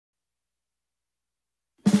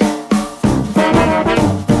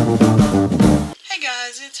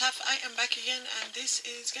guys, it's Haff. I am back again, and this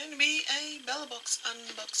is going to be a Bellabox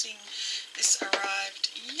unboxing. This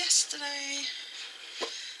arrived yesterday,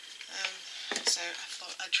 so I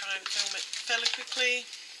thought I'd try and film it fairly quickly.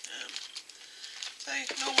 So,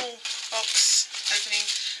 normal box opening.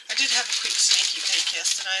 I did have a quick sneaky peek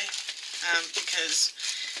yesterday, because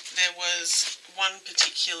there was one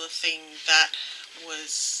particular thing that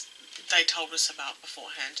they told us about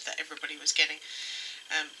beforehand that everybody was getting.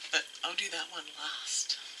 But I'll do that one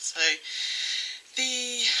last. So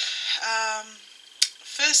the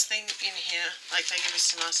first thing in here, like they give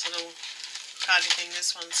us a nice little cardy thing.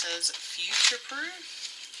 This one says future proof.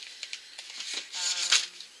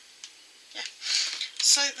 Yeah.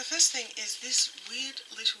 So the first thing is this weird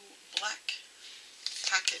little black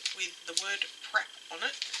packet with the word prep on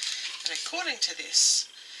it. And according to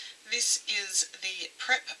this, this is the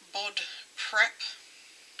Prep Bod Prep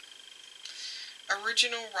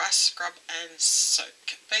Original Rice Scrub and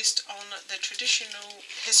Soak. Based on the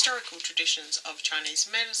historical traditions of Chinese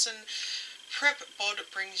medicine, Prep Bod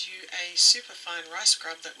brings you a superfine rice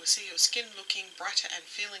scrub that will see your skin looking brighter and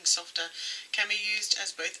feeling softer. Can be used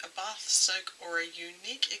as both a bath soak or a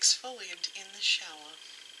unique exfoliant in the shower.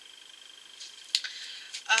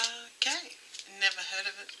 Okay, never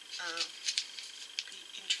heard of it. Be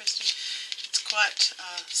interesting. It's quite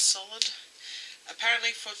solid. Apparently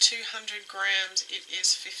for 200 grams it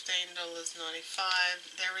is $15.95.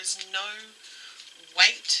 There is no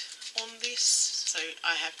weight on this, so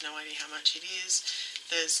I have no idea how much it is.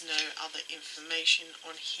 There's no other information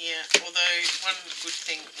on here, although one good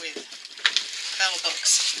thing with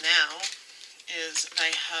Bellabox now is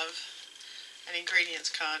they have an ingredients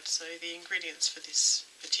card, so the ingredients for this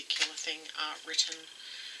particular thing are written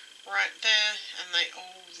right there, and they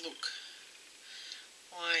all look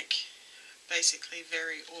like basically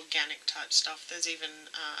very organic type stuff. There's even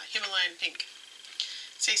Himalayan pink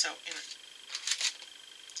sea salt in it.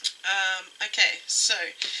 Okay, so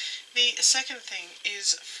the second thing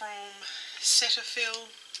is from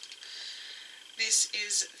Cetaphil. This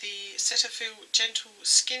is the Cetaphil Gentle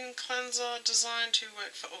Skin Cleanser, designed to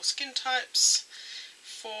work for all skin types.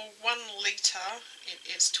 For 1 litre it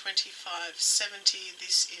is $25.70.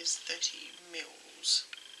 This is 30 mils.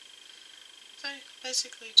 So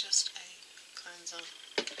basically just a cleanser.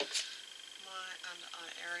 My under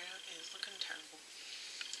eye area is looking terrible.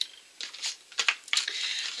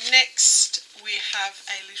 Next we have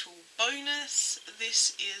a little bonus.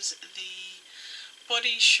 This is the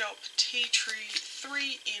Body Shop Tea Tree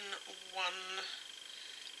 3-in-1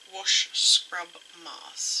 Wash Scrub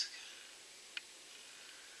Mask.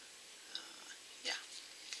 Yeah.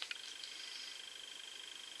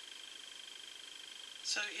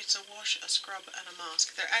 So it's a wash, a scrub and a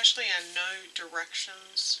mask. There actually are no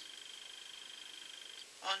directions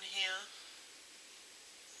on here,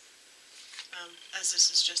 as this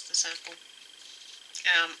is just the sample.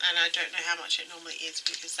 And I don't know how much it normally is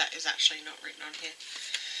because that is actually not written on here.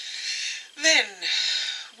 Then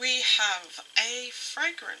we have a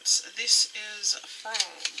fragrance. This is from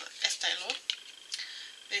Estee Lauder.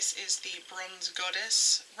 This is the Bronze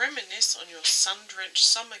Goddess. Reminisce on your sun-drenched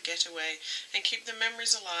summer getaway and keep the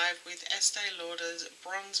memories alive with Estee Lauder's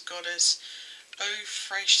Bronze Goddess Eau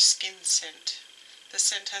Fraiche Skin Scent. The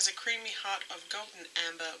scent has a creamy heart of golden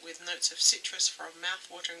amber with notes of citrus for a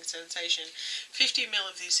mouth-watering sensation. 50 ml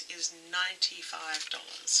of this is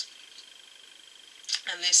 $95.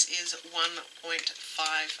 And this is 1.5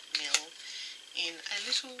 ml in a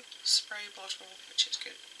little spray bottle, which is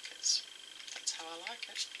good because that's how I like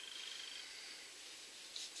it.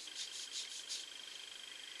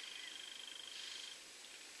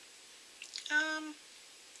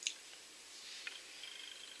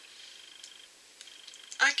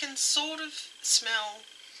 I can sort of smell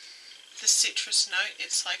the citrus note.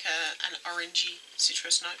 It's like an orangey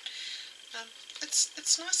citrus note.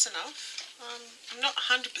 It's nice enough. I'm not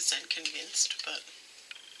 100% convinced, but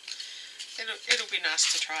it'll be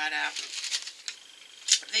nice to try it out.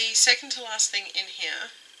 The second to last thing in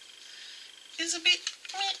here is a bit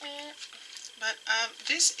but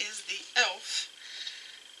this is the e.l.f.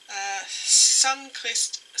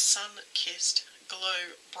 Sun-Kissed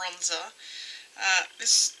Glow Bronzer.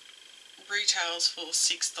 This retails for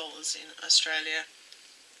 $6 in Australia.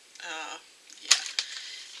 Yeah,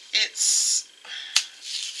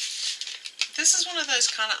 this is one of those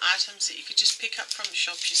kind of items that you could just pick up from the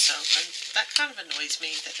shop yourself, and that kind of annoys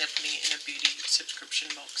me that they're putting it in a beauty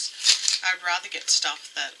subscription box. I'd rather get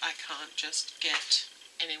stuff that I can't just get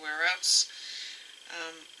anywhere else.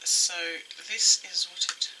 So this is what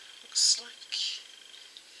it looks like.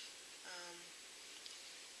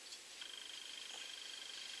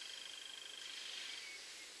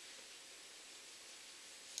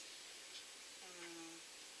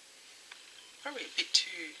 a bit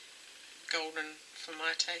too golden for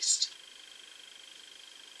my taste.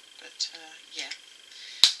 But yeah,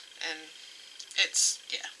 and it's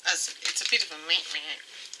it's a bit of a meh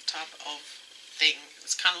type of thing.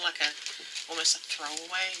 It's kind of like almost a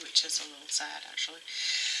throwaway, which is a little sad actually.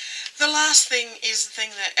 The last thing is the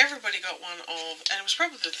thing that everybody got one of, and it was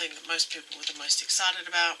probably the thing that most people were the most excited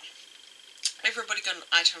about. Everybody got an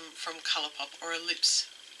item from Colourpop, or a lips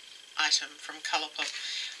item from Colourpop.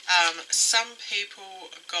 Some people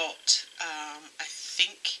got, I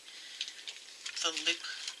think, the lip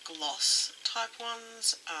gloss type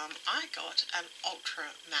ones. I got an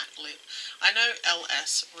ultra matte lip. I know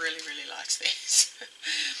LS really likes these.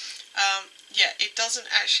 Yeah, it doesn't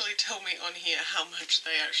actually tell me on here how much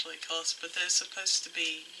they actually cost, but they're supposed to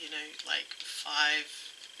be, you know, like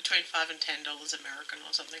between $5 and $10 American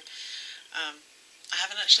or something. I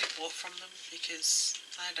haven't actually bought from them because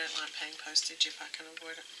I don't like paying postage if I can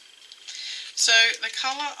avoid it. So the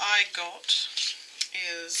colour I got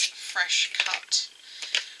is Fresh Cut,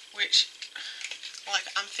 which, like,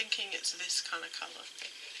 I'm thinking it's this kind of colour.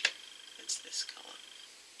 It's this colour.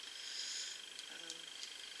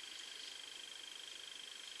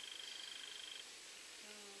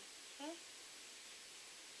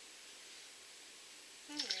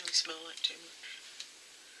 Doesn't really smell like too much.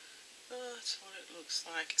 Oh, that's what it looks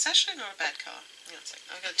like. It's actually not a bad colour. Hang on a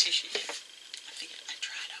second. I've got a tissue here. I figured I'd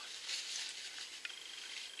try it on.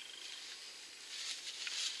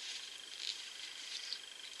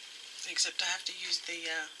 Except I have to use the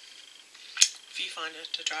viewfinder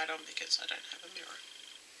to try it on because I don't have a mirror.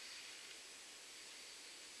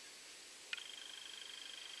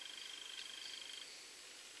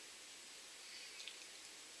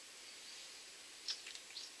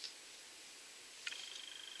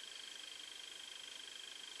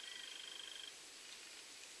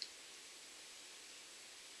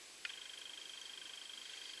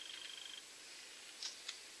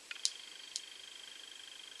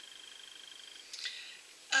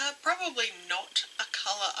 Probably not a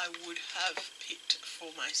colour I would have picked for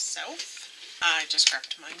myself. I just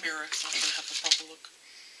grabbed my mirror so I can have a proper look.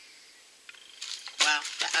 Wow,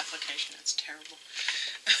 the application is terrible.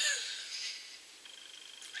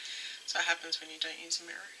 So what happens when you don't use a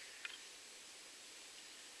mirror.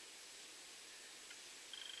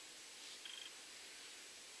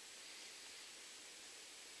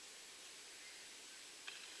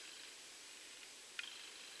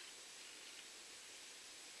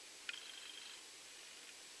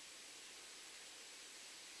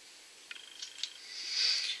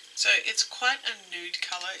 So it's quite a nude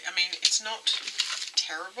colour. I mean, it's not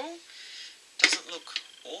terrible. Doesn't look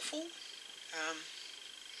awful.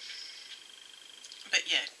 But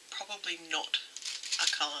yeah, probably not a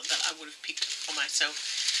colour that I would have picked for myself.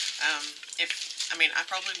 I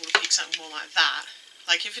probably would have picked something more like that.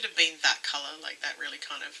 Like if it had been that colour, like that really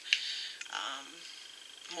kind of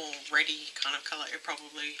more reddy kind of colour, I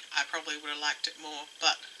probably would have liked it more.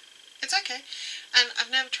 But it's okay. And I've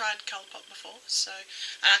never tried Colourpop before, so,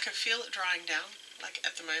 and I can feel it drying down, like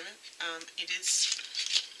at the moment. It is,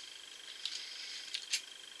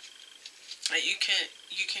 like you can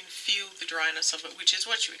feel the dryness of it, which is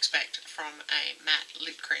what you expect from a matte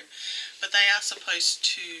lip cream. But they are supposed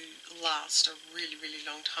to last a really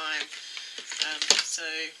long time.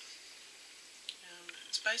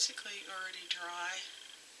 It's basically already dry.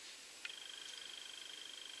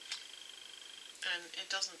 And it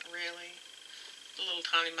doesn't really, a little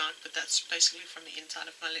tiny mark, but that's basically from the inside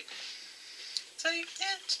of my lip. So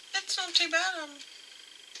yeah, it's not too bad. I'm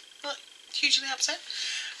not hugely upset.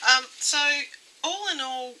 So all in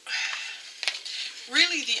all,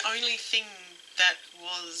 really the only thing that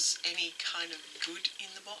was any kind of good in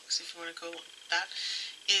the box, if you want to call it that,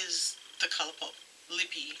 is the Colourpop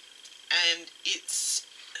Lippy, and it's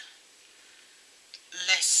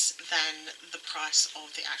less than the price of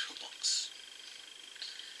the actual box.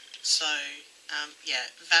 So,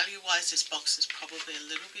 yeah, value-wise, this box is probably a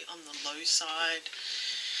little bit on the low side.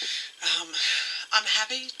 I'm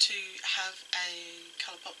happy to have a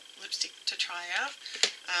Colourpop lipstick to try out.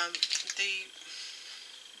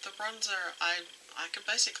 The bronzer, I could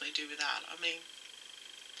basically do without. I mean,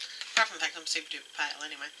 apart from the fact I'm super duper pale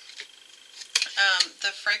anyway.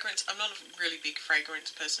 The fragrance, I'm not a really big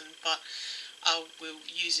fragrance person, but I will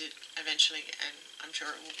use it eventually, and I'm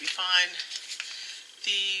sure it will be fine.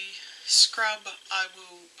 The scrub I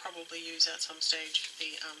will probably use at some stage,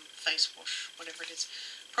 the face wash, whatever it is,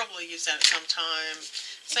 probably use that at some time.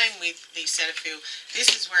 Same with the Cetaphil. This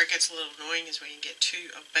is where it gets a little annoying, is when you get two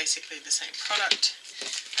of basically the same product.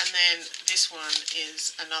 And then this one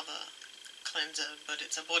is another cleanser, but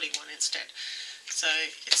it's a body one instead. So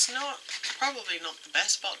it's probably not the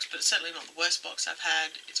best box, but it's certainly not the worst box I've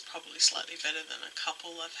had. It's probably slightly better than a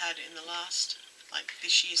couple I've had in the last, like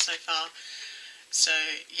this year so far. So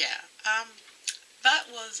yeah,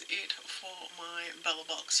 that was it for my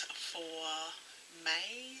Bellabox for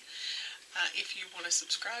May. If you want to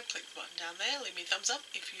subscribe, click the button down there, leave me a thumbs up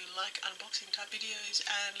if you like unboxing type videos,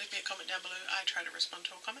 and leave me a comment down below. I try to respond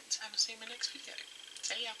to all comments, and I'll see you in my next video.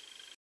 See ya!